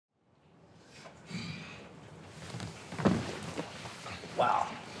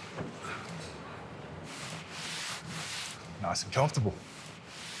Nice and comfortable.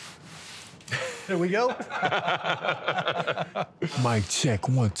 There we go. Mic check,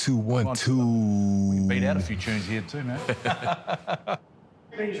 1 2 1 2. We beat out a few tunes here too, man.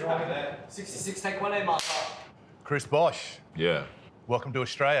 Things right there. 66, take one in, Mark. Chris Bosh, Yeah. welcome to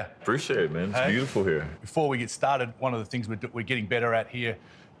Australia. Appreciate it, man. It's Hey. beautiful here. Before we get started, one of the things we're getting better at here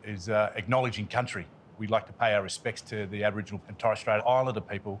is acknowledging country. We'd like to pay our respects to the Aboriginal and Torres Strait Islander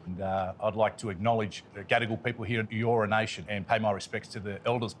people, and I'd like to acknowledge the Gadigal people here in Eora Nation and pay my respects to the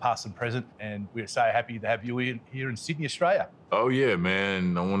elders past and present, and we're so happy to have you here in Sydney, Australia. Oh, yeah,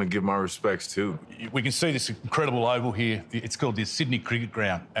 man. I want to give my respects, too. We can see this incredible oval here. It's called the Sydney Cricket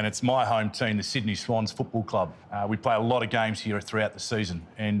Ground, and it's my home team, the Sydney Swans Football Club. We play a lot of games here throughout the season,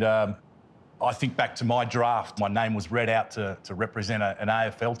 and I think back to my draft. My name was read out to represent an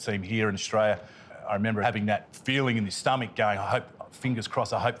AFL team here in Australia. I remember having that feeling in the stomach going, I hope, fingers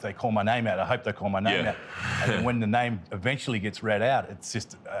crossed, I hope they call my name out. I hope they call my name out. And then when the name eventually gets read out, it's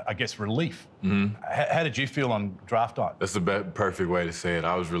just, I guess, relief. Mm-hmm. How did you feel on draft night? That's the perfect way to say it.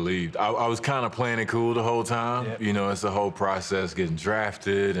 I was relieved. I was kind of playing it cool the whole time. Yep. You know, it's the whole process, getting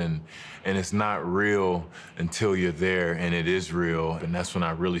drafted, and it's not real until you're there, and it is real. And that's when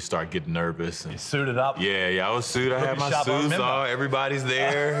I really start getting nervous. And You suited up? Yeah, I was suited. I had my Sharp, I suits remember. on. Everybody's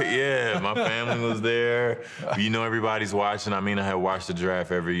there. Yeah, my family was there. You know, everybody's watching. I mean, I had watched the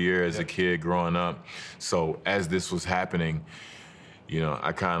draft every year as a kid growing up. So as this was happening, you know,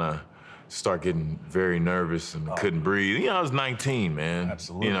 I kind of start getting very nervous and couldn't breathe. You know, I was 19, man.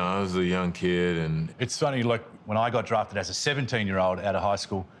 Absolutely. You know, I was a young kid, and It's funny, like when I got drafted as a 17-year-old out of high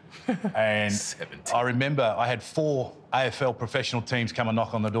school, and 17. I remember I had 4 AFL professional teams come and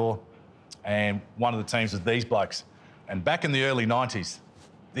knock on the door, and one of the teams was these blokes. And back in the early 90s,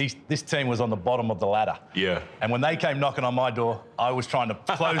 this team was on the bottom of the ladder. yeah. And when they came knocking on my door, I was trying to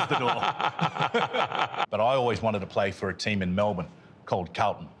close the door. But I always wanted to play for a team in Melbourne called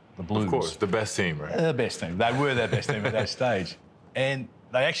Carlton, the Blues. Of course, the best team, right? The best team. They were their best team at that stage. And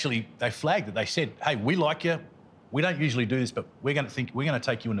they flagged it. They said, hey, we like you. We don't usually do this, but we're going to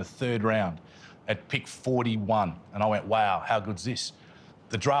take you in the 3rd round at pick 41. And I went, wow, how good's this?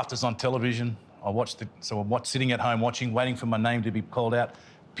 The draft is on television. I'm sitting at home watching, waiting for my name to be called out.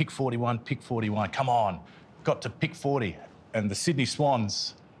 Pick 41, come on. Got to pick 40. And the Sydney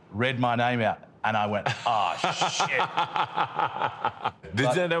Swans read my name out. And I went,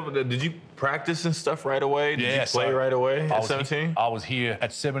 shit. Did you practice and stuff right away? Did you play so right away I at was 17? I was here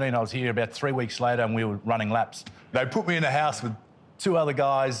at 17. I was here about 3 weeks later, and we were running laps. They put me in a house with 2 other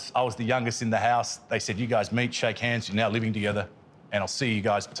guys. I was the youngest in the house. They said, you guys meet, shake hands, you're now living together, and I'll see you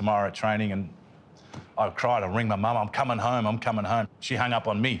guys tomorrow at training. And I cried. I ring my mum. I'm coming home. She hung up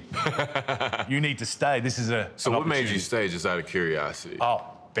on me. You need to stay. This is So what made you stay, just out of curiosity? Oh,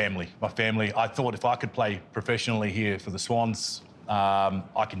 family. My family. I thought if I could play professionally here for the Swans,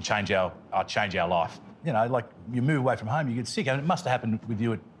 I can change our life. You know, like you move away from home, you get sick. And it must have happened with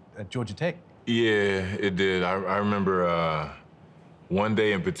you at Georgia Tech. Yeah, it did. I remember one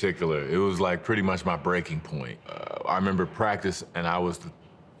day in particular, it was like pretty much my breaking point. I remember practice, and I was the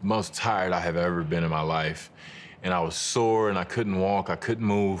most tired I have ever been in my life. And I was sore, and I couldn't walk, I couldn't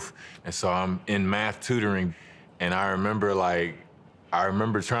move. And so I'm in math tutoring, and I remember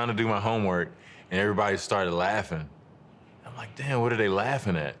trying to do my homework, and everybody started laughing. I'm like, damn, what are they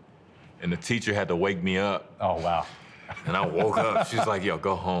laughing at? And the teacher had to wake me up. Oh, wow. And I woke up. She's like, yo,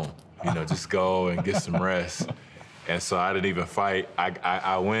 go home. You know, just go and get some rest. And so I didn't even fight.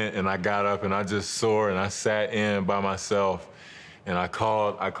 I went and I got up and I just sore and I sat in by myself. And I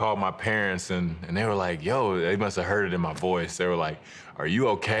called my parents and they were like, yo, they must have heard it in my voice. They were like, are you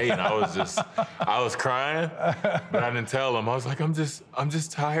okay? And I was crying, but I didn't tell them. I was like, I'm just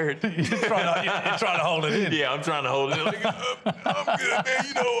tired. You're trying to hold it in. Yeah, I'm trying to hold it in. Like, I'm good, man.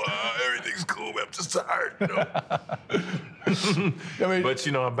 You know, everything's cool, man. I'm just tired, you know. I mean, But,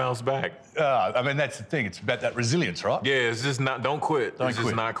 you know, I bounced back. I mean, that's the thing. It's about that resilience, right? Yeah, it's just don't quit. Don't it's quit.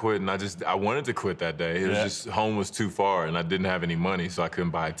 just not quitting. I wanted to quit that day. It was just, home was too far and I didn't have any money, so I couldn't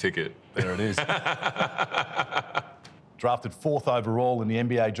buy a ticket. There it is. Drafted 4th overall in the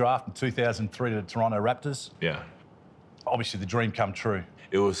NBA draft in 2003 to the Toronto Raptors. Yeah. Obviously, the dream come true.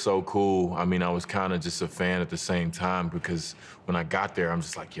 It was so cool. I mean, I was kind of just a fan at the same time because when I got there, I'm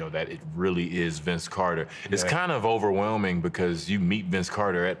just like, yo, it really is Vince Carter. It's kind of overwhelming because you meet Vince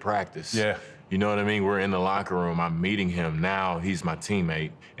Carter at practice. Yeah. You know what I mean? We're in the locker room. I'm meeting him. Now he's my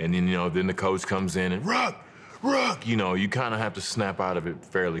teammate. And then, you know, then the coach comes in and, Ruck! You know, you kind of have to snap out of it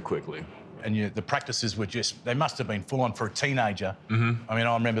fairly quickly. And the practices were they must have been full on for a teenager. Mm-hmm. I mean,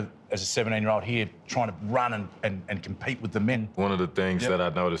 I remember as a 17-year-old here trying to run and compete with the men. One of the things that I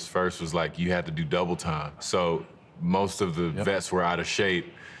noticed first was like you had to do double time. So most of the vets were out of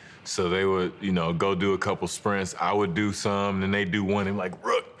shape. So they would, you know, go do a couple sprints. I would do some, and they do one, and like,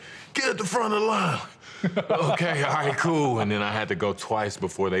 Rook, get at the front of the line. Okay, all right, cool. And then I had to go twice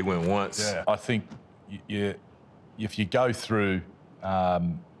before they went once. Yeah. I think if you go through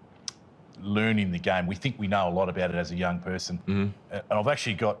learning the game, we think we know a lot about it as a young person. And I've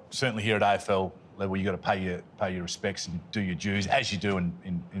actually got, certainly here at AFL level, you've got to pay your respects and do your dues, as you do in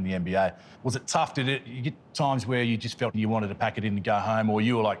the NBA. Was it tough? Did you get times where you just felt you wanted to pack it in and go home, or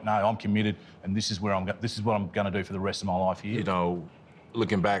you were like, no, I'm committed, and this is what I'm going to do for the rest of my life here? You know,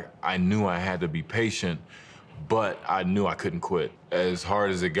 looking back, I knew I had to be patient, but I knew I couldn't quit. As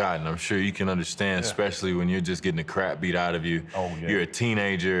hard as it got, and I'm sure you can understand, especially when you're just getting the crap beat out of you. Oh, yeah. You're a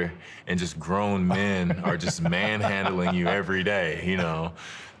teenager, and just grown men are just manhandling you every day, you know.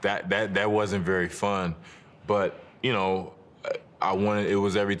 That wasn't very fun, but, you know, it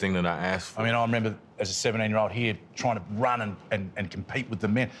was everything that I asked for. I mean, I remember as a 17-year-old here trying to run and compete with the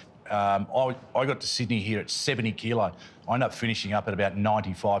men. I got to Sydney here at 70 kilo. I ended up finishing up at about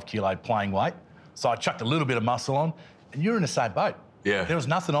 95 kilo playing weight. So I chucked a little bit of muscle on, and you're in the same boat. Yeah. There was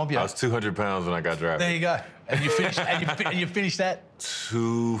nothing obvious. I was 200 pounds when I got drafted. There you go. And you finished, and you finished that?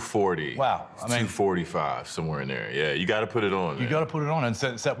 240. Wow. I mean, 245, somewhere in there. Yeah, you got to put it on, man. You got to put it on. And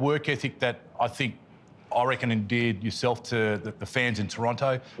so it's that work ethic that I reckon endeared yourself to the fans in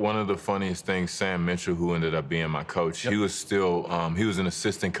Toronto. One of the funniest things, Sam Mitchell, who ended up being my coach, he was still, he was an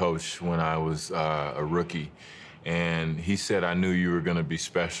assistant coach when I was a rookie. And he said, I knew you were going to be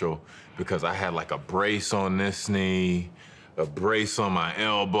special because I had like a brace on this knee, a brace on my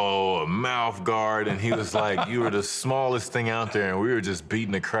elbow, a mouth guard, and he was like, you were the smallest thing out there, and we were just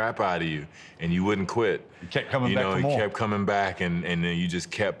beating the crap out of you, and you wouldn't quit. You kept coming back for more. You kept coming back, and then you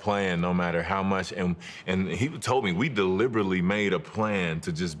just kept playing no matter how much. And he told me, we deliberately made a plan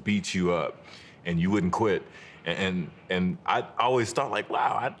to just beat you up, and you wouldn't quit. And I always thought, like,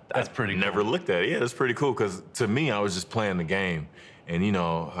 wow, that's pretty cool. Never looked at it. Yeah, that's pretty cool, because to me, I was just playing the game. And, you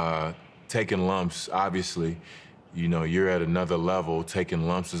know, taking lumps, obviously, you know, you're at another level. Taking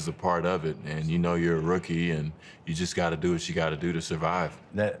lumps is a part of it. And you know you're a rookie, and you just got to do what you got to do to survive.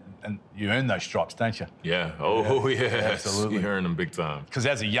 And you earn those stripes, don't you? Yeah. Oh, yeah. Absolutely. You earn them big time. Because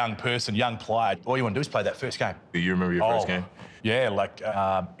as a young person, young player, all you want to do is play that first game. Do you remember your first game? Yeah, like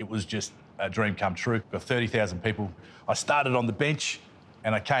it was just a dream come true. Got 30,000 people. I started on the bench,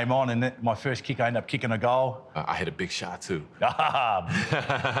 and I came on, and my first kick, I ended up kicking a goal. I hit a big shot, too.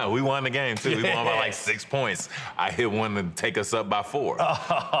 We won the game, too. We won by like 6 points. I hit one to take us up by 4.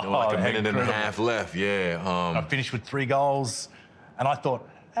 Like a minute and a half left, yeah. I finished with 3 goals, and I thought,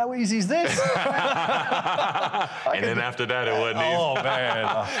 how easy is this? And then after that, it wasn't easy. Oh, man.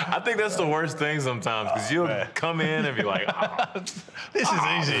 I think that's the worst thing sometimes, because you'll come in and be like, this is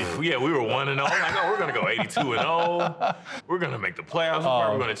easy. Yeah, we were 1-0. Like, oh, we're going to go 82-0. We're going to make the playoffs. We're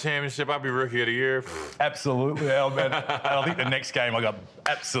probably going to championship. I'll be rookie of the year. Absolutely, man. And I think the next game I got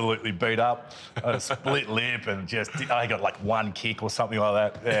absolutely beat up. I had a split lip and I got like 1 kick or something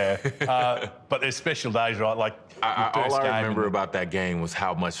like that. Yeah. But there's special days, right? Like all I remember about that game was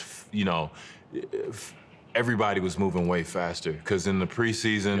how much, you know, everybody was moving way faster. Because in the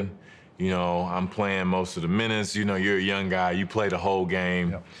preseason, you know, I'm playing most of the minutes. You know, you're a young guy. You play the whole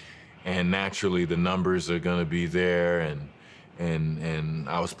game. And naturally, the numbers are going to be there. And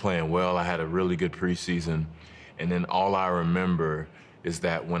I was playing well. I had a really good preseason. And then all I remember is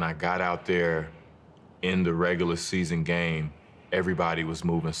that when I got out there in the regular season game, everybody was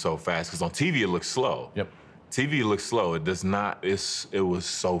moving so fast. Because on TV, it looks slow. TV looks slow. It does not. It was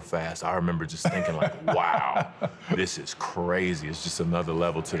so fast. I remember just thinking like, wow, this is crazy. It's just another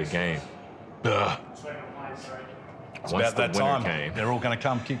level to the game. It's about that time. They're all going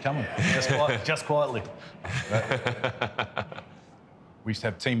to keep coming, just quietly. We used to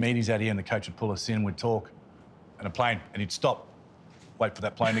have team meetings out here, and the coach would pull us in, we'd talk, and a plane, and he'd stop, wait for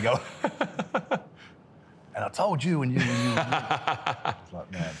that plane to go. And I told you, and you. It's like,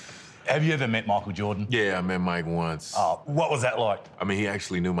 man. Have you ever met Michael Jordan? Yeah, I met Mike once. Oh, what was that like? I mean, he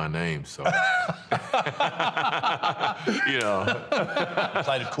actually knew my name, so. You know.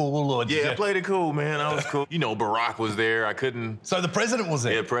 Played it cool, or I played it cool, man. I was cool. You know, Barack was there. I couldn't. So the president was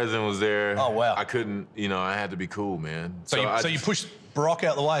there? Yeah, the president was there. Oh, wow. I couldn't, you know, I had to be cool, man. So you pushed Barack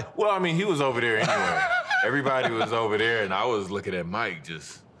out the way? Well, I mean, he was over there anyway. Everybody was over there, and I was looking at Mike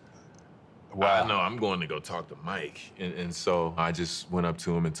just. Wow. I know, I'm going to go talk to Mike. And so I just went up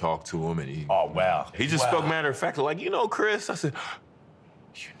to him and talked to him, and he... Oh, wow. He just spoke matter of fact, like, you know, Chris? I said,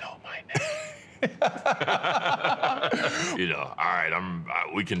 you know my name. You know, all right,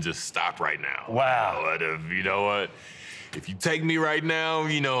 we can just stop right now. Wow. You know what? If you take me right now,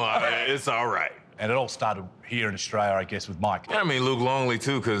 you know, it's all right. And it all started here in Australia, I guess, with Mike. Yeah, I mean, Luke Longley,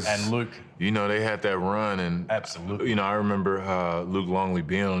 too, because... And Luke. You know, they had that run, and... Absolutely. You know, I remember Luke Longley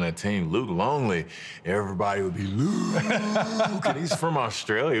being on that team. Luke Longley, everybody would be, Luke, and he's from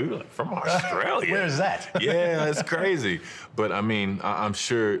Australia. We were like, from Australia? Where is that? Yeah, it's crazy. But, I mean, I'm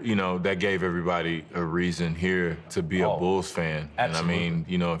sure, you know, that gave everybody a reason here to be a Bulls fan. Absolutely. And, I mean,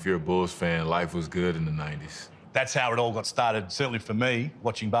 you know, if you're a Bulls fan, life was good in the 90s. That's how it all got started, certainly for me,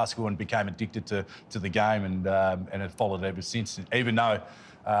 watching basketball, and became addicted to the game, and it followed ever since. Even though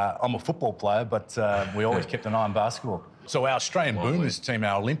I'm a football player, but we always kept an eye on basketball. So our Australian Boomers team,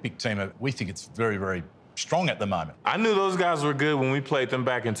 our Olympic team, we think it's very, very strong at the moment. I knew those guys were good when we played them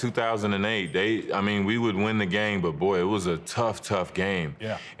back in 2008. I mean, we would win the game, but boy, it was a tough, tough game.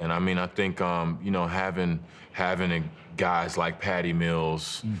 Yeah. And I mean, I think, you know, having guys like Patty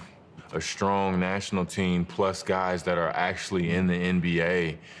Mills, a strong national team, plus guys that are actually in the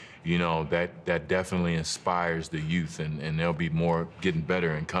NBA, you know, that definitely inspires the youth, and they'll be more getting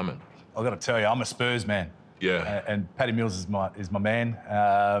better and coming. I've got to tell you, I'm a Spurs man. Yeah. And Patty Mills is my man.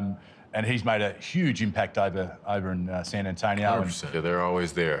 And he's made a huge impact over in San Antonio. 100%. Yeah, they're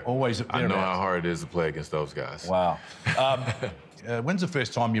always there. Always. I know how hard it is to play against those guys. Wow. When's the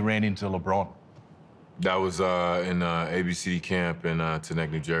first time you ran into LeBron? That was in ABC camp in Teaneck,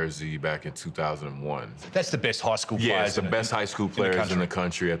 New Jersey, back in 2001. That's the best high school players. Yeah, it's the best high school players in the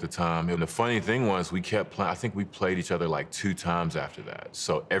country at the time. And the funny thing was, we kept playing. I think we played each other like 2 times after that.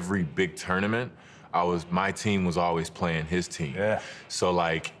 So every big tournament, my team was always playing his team. Yeah. So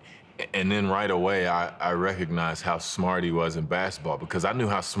like, and then right away, I recognized how smart he was in basketball, because I knew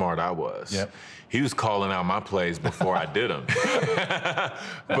how smart I was. Yep. He was calling out my plays before I did them.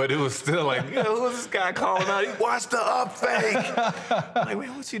 But it was still like, you know, who's this guy calling out? He watched the up fake. I'm like,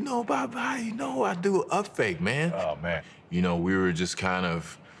 man, what you know about how you know I do an up fake, man? Oh, man. You know, we were just kind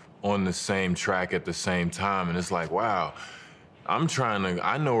of on the same track at the same time. And it's like, wow, I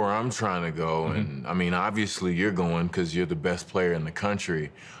know where I'm trying to go. And I mean, obviously you're going because you're the best player in the country.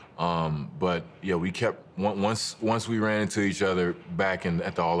 But yeah, we kept, once we ran into each other back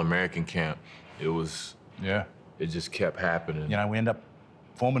at the All-American camp, it just kept happening. You know, we end up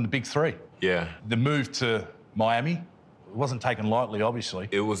forming the Big Three. Yeah. The move to Miami, it wasn't taken lightly, obviously.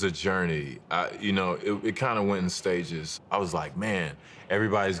 It was a journey. You know, it kind of went in stages. I was like, man,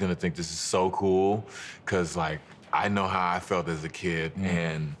 everybody's gonna think this is so cool, because like, I know how I felt as a kid,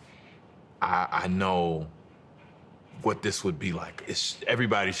 and I know what this would be like.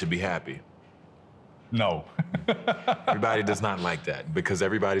 Everybody should be happy. No. Everybody does not like that, because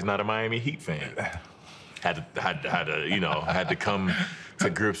everybody's not a Miami Heat fan. Had to come to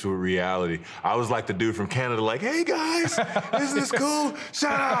grips with reality. I was like the dude from Canada, like, hey guys, isn't this cool?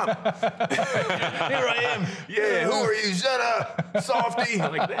 Shut up. Here I am. Yeah, who are you? Shut up, softy.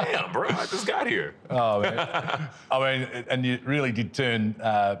 I'm like, damn, bro, I just got here. Oh, man. I mean, and you really did turn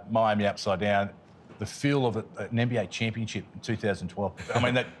Miami upside down. The feel of an NBA championship in 2012. I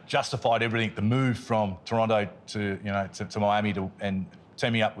mean, that justified everything. The move from Toronto to Miami and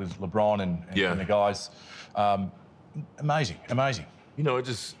teaming up with LeBron and the guys. Amazing. You know,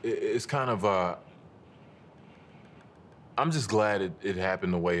 it's kind of, I'm just glad it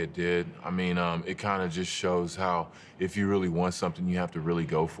happened the way it did. I mean, it kind of just shows how if you really want something, you have to really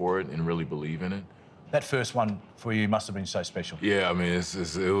go for it and really believe in it. That first one for you must have been so special. Yeah, I mean,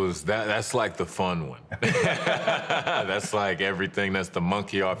 that's like the fun one. That's like everything. That's the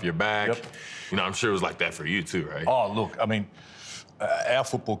monkey off your back. Yep. You know, I'm sure it was like that for you too, right? Oh, look, I mean, our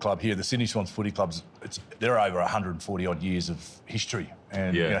football club here, the Sydney Swans Footy Clubs, they're over 140 odd years of history,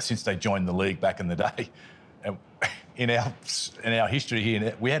 and you know, since they joined the league back in the day, and in our history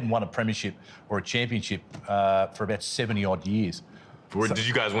here, we hadn't won a premiership or a championship for about 70 odd years. Did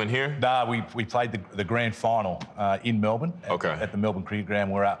you guys win here? No, we played the grand final in Melbourne at the Melbourne Cricket Ground.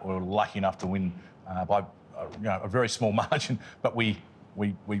 We were lucky enough to win by a very small margin, but we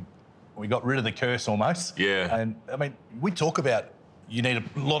got rid of the curse almost. Yeah. And I mean, we talk about you need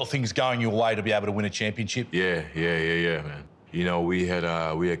a lot of things going your way to be able to win a championship. Yeah, man. You know, we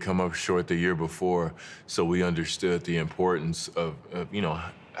had come up short the year before, so we understood the importance of you know,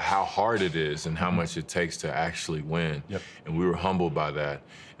 how hard it is and how much it takes to actually win. Yep. And we were humbled by that.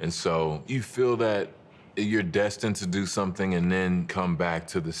 And so you feel that you're destined to do something and then come back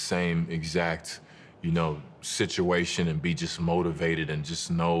to the same exact, you know, situation and be just motivated and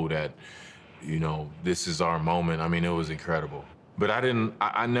just know that, you know, this is our moment. I mean, it was incredible. But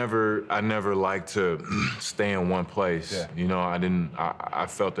I never liked to stay in one place. Yeah. You know, I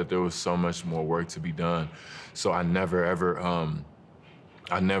felt that there was so much more work to be done. So I never ever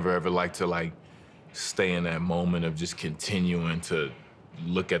liked to like stay in that moment of just continuing to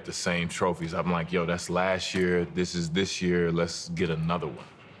look at the same trophies. I'm like, yo, that's last year. This is this year. Let's get another one.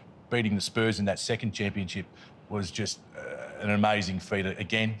 Beating the Spurs in that second championship was just an amazing feat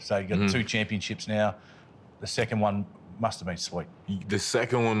again. So you got 2 championships now. The second one must have been sweet. The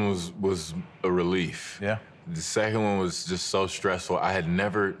second one was a relief. Yeah. The second one was just so stressful. I had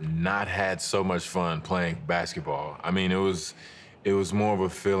never not had so much fun playing basketball. I mean, it was more of a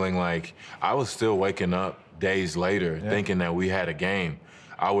feeling like I was still waking up days later thinking that we had a game.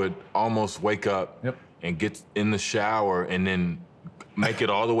 I would almost wake up and get in the shower and then make it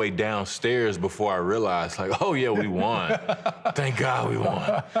all the way downstairs before I realized, like, oh yeah, we won. Thank God we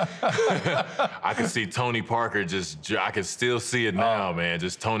won. I could see Tony Parker I could still see it now, man.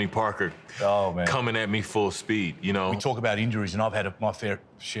 Just Tony Parker coming at me full speed, you know? We talk about injuries, and I've had my fair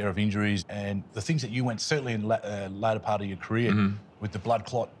share of injuries, and the things that you went, certainly in later part of your career, with the blood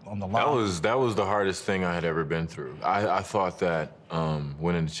clot on the lung. That was the hardest thing I had ever been through. I thought that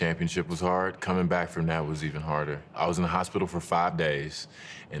winning the championship was hard. Coming back from that was even harder. I was in the hospital for 5 days,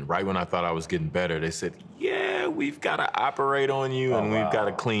 and right when I thought I was getting better, they said, yeah, we've got to operate on you and we've got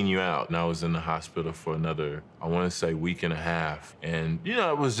to clean you out. And I was in the hospital for another, I want to say, week and a half. And, you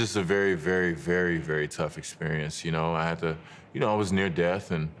know, it was just a very, very, very, very tough experience. You know, I had to, you know, I was near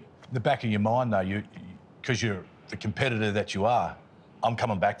death. And the back of your mind, though, because you're the competitor that you are, I'm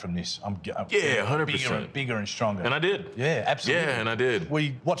coming back from this. I'm 100%. Bigger and stronger. And I did. Yeah, absolutely. Yeah, and I did.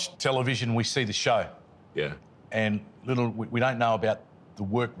 We watch television, we see the show. Yeah. And we don't know about the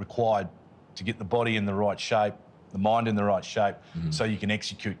work required to get the body in the right shape, the mind in the right shape, so you can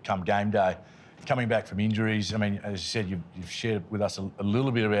execute come game day. Coming back from injuries, I mean, as you said, you've shared with us a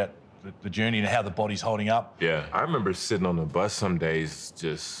little bit about the journey and how the body's holding up. Yeah. I remember sitting on the bus some days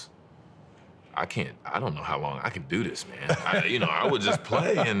just, I don't know how long I can do this, man. I would just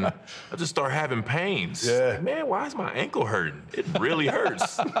play and I just start having pains. Yeah. Like, man, why is my ankle hurting? It really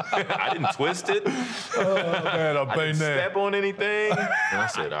hurts. I didn't twist it. Oh, man, I've been there. Step on anything. And I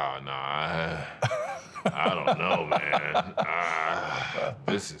said, oh, no, I don't know, man.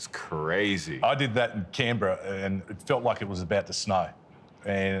 This is crazy. I did that in Canberra and it felt like it was about to snow.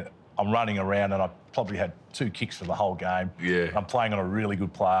 And I'm running around and I probably had 2 kicks for the whole game. Yeah. I'm playing on a really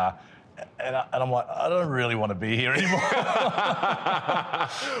good player. And I'm like, I don't really want to be here anymore.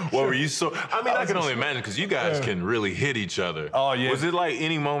 What were you so? I mean, I can only imagine because you guys can really hit each other. Oh, yeah. Was it like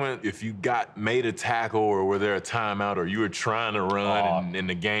any moment if you made a tackle or were there a timeout or you were trying to run and in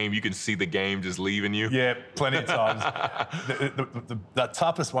the game, you can see the game just leaving you? Yeah, plenty of times. The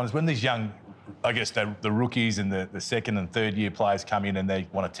toughest one is when these young, I guess the rookies and the second and third year players come in and they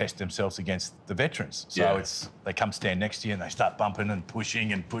want to test themselves against the veterans. So they come stand next to you and they start bumping and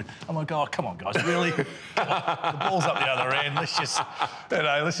pushing and push. I'm like, oh, come on, guys, really? The ball's up the other end. Let's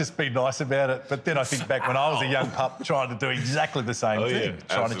just be nice about it. But then I think back when I was a young pup trying to do exactly the same thing,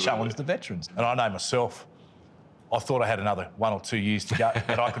 trying to challenge the veterans. And I know myself, I thought I had another 1 or 2 years to go,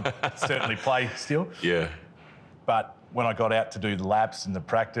 but I could certainly play still. Yeah. But when I got out to do the laps and the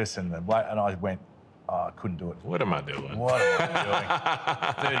practice and I went, oh, I couldn't do it. What am I doing? What am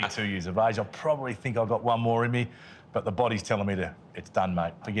I doing? 32 years of age. I probably think I've got one more in me, but the body's telling me it's done,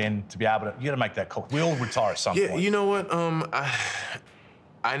 mate. Again, to be able to, you got to make that call. We all retire at some point. Yeah, you know what?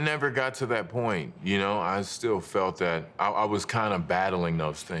 I never got to that point. You know, I still felt that I was kind of battling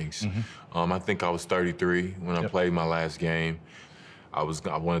those things. I think I was 33 when I played my last game. I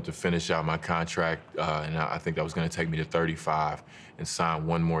wanted to finish out my contract, and I think that was going to take me to 35 and sign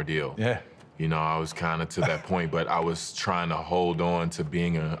one more deal. Yeah. You know, I was kind of to that point, but I was trying to hold on to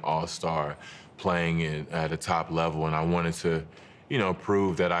being an all-star, playing at a top level, and I wanted to, you know,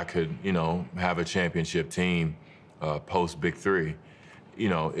 prove that I could, you know, have a championship team post Big Three. You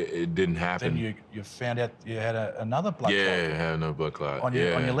know, it didn't happen. Then you found out you had another blood clot. Yeah, I had another blood clot. On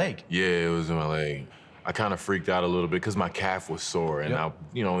your leg? Yeah, it was in my leg. I kind of freaked out a little bit because my calf was sore. And I,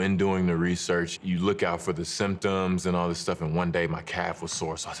 you know, in doing the research, you look out for the symptoms and all this stuff. And one day my calf was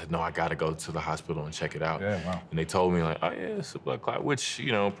sore. So I said, no, I got to go to the hospital and check it out. Yeah, wow. And they told me like, oh yeah, it's a blood clot, which,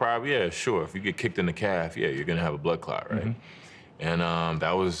 you know, probably, yeah, sure. If you get kicked in the calf, yeah, you're going to have a blood clot, right? And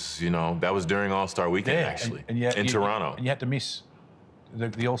that was, you know, that was during All-Star Weekend, actually, in Toronto. And you had to miss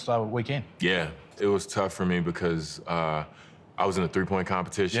the All-Star Weekend. Yeah, it was tough for me because I was in a three-point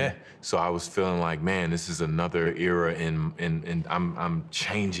competition. Yeah. So I was feeling like, man, this is another era and I'm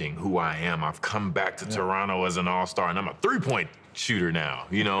changing who I am. I've come back to Toronto as an all-star and I'm a three-point shooter now,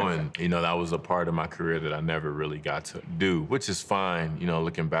 you know? And, you know, that was a part of my career that I never really got to do, which is fine, you know,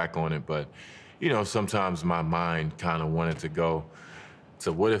 looking back on it. But, you know, sometimes my mind kind of wanted to go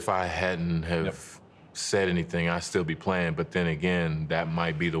to what if I hadn't have said anything, I'd still be playing. But then again, that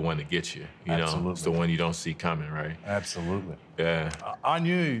might be the one that gets you. You know, it's the one you don't see coming, right? Absolutely. Yeah. I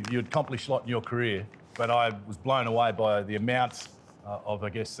knew you'd accomplished a lot in your career, but I was blown away by the amount of, I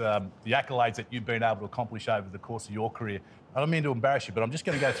guess, the accolades that you've been able to accomplish over the course of your career. I don't mean to embarrass you, but I'm just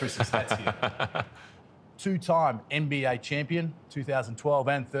going to go through some stats here. Two-time NBA champion, 2012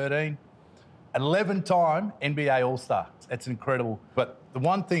 and 13. 11-time NBA All-Star. That's incredible. But the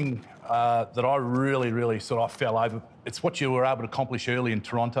one thing that I really sort of fell over, it's what you were able to accomplish early in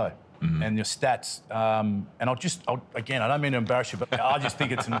Toronto and your stats. And again, I don't mean to embarrass you, but I just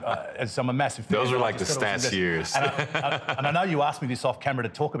think it's, as I'm a massive fan. Those are like the stats years. And I know you asked me this off camera to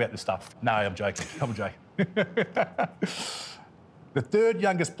talk about this stuff. No, I'm joking. I'm joking. The third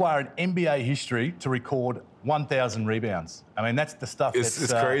youngest player in NBA history to record 1,000 rebounds. I mean, that's the stuff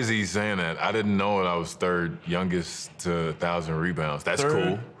it's crazy saying that. I didn't know I was third youngest to 1,000 rebounds. That's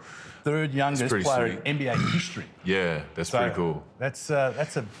cool. Third youngest player sweet. in NBA history. Yeah, that's pretty cool. That's a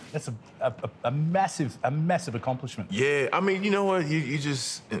massive accomplishment. Yeah, I mean, you know what? You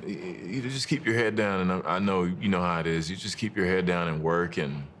just keep your head down, and I know you know how it is. You just keep your head down and work,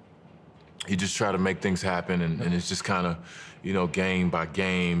 and you just try to make things happen, and it's just kind of, you know, game by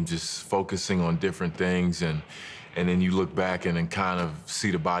game, just focusing on different things, and then you look back and then kind of see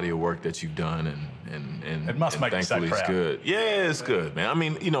the body of work that you've done, and it must make you so proud. It's good. Yeah, it's good, man. I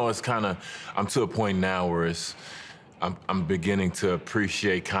mean, you know, it's kind of, I'm to a point now where I'm beginning to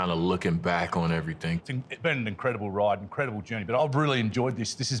appreciate kind of looking back on everything. It's been an incredible ride, incredible journey, but I've really enjoyed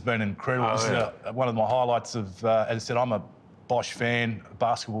this. This has been incredible. This is one of my highlights of, as I said, I'm a Bosh fan, a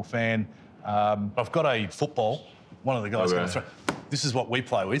basketball fan. I've got a football. One of the guys going to throw. This is what we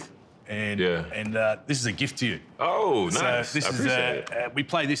play with, and this is a gift to you. Oh, nice! So this I appreciate it. We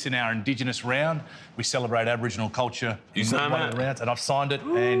play this in our Indigenous round. We celebrate Aboriginal culture. You signed one of the rounds, and I've signed it.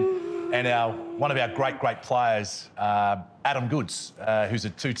 And one of our great players, Adam Goods, who's a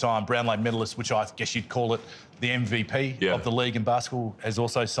two-time Brownlow medalist, which I guess you'd call it the MVP of the league in basketball, has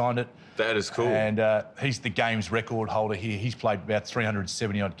also signed it. That is cool. And he's the games record holder here. He's played about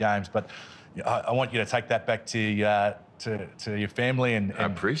 370-odd games, but I want you to take that back to your family. And I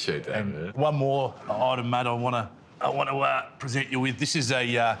appreciate that, man. One more item, mate, I want to present you with. This is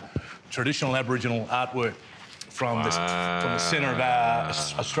a traditional Aboriginal artwork from the centre of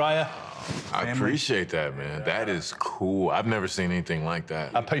Australia. I appreciate that, man. That is cool. I've never seen anything like that.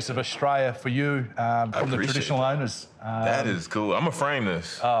 A piece of Australia for you from the traditional owners. That is cool. I'm gonna frame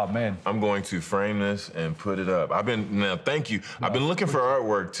this. Oh man. I'm going to frame this and put it up. Thank you. I've been looking for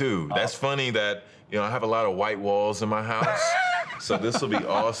artwork too. That's funny that, you know, I have a lot of white walls in my house. So this will be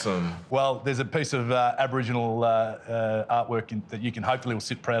awesome. Well, there's a piece of Aboriginal artwork that you can hopefully will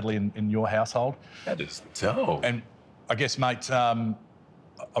sit proudly in your household. That is dope. And I guess, mate,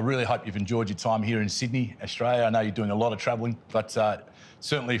 I really hope you've enjoyed your time here in Sydney, Australia. I know you're doing a lot of travelling, but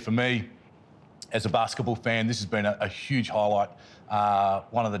certainly for me, as a basketball fan, this has been a huge highlight.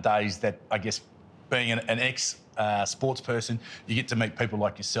 One of the days that, I guess, being an ex-sports person, you get to meet people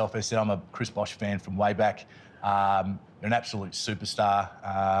like yourself. As I said, I'm a Chris Bosh fan from way back. You're an absolute superstar,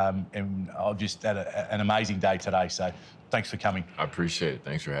 and I've just had an amazing day today, so thanks for coming. I appreciate it.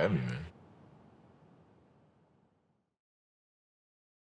 Thanks for having me, man.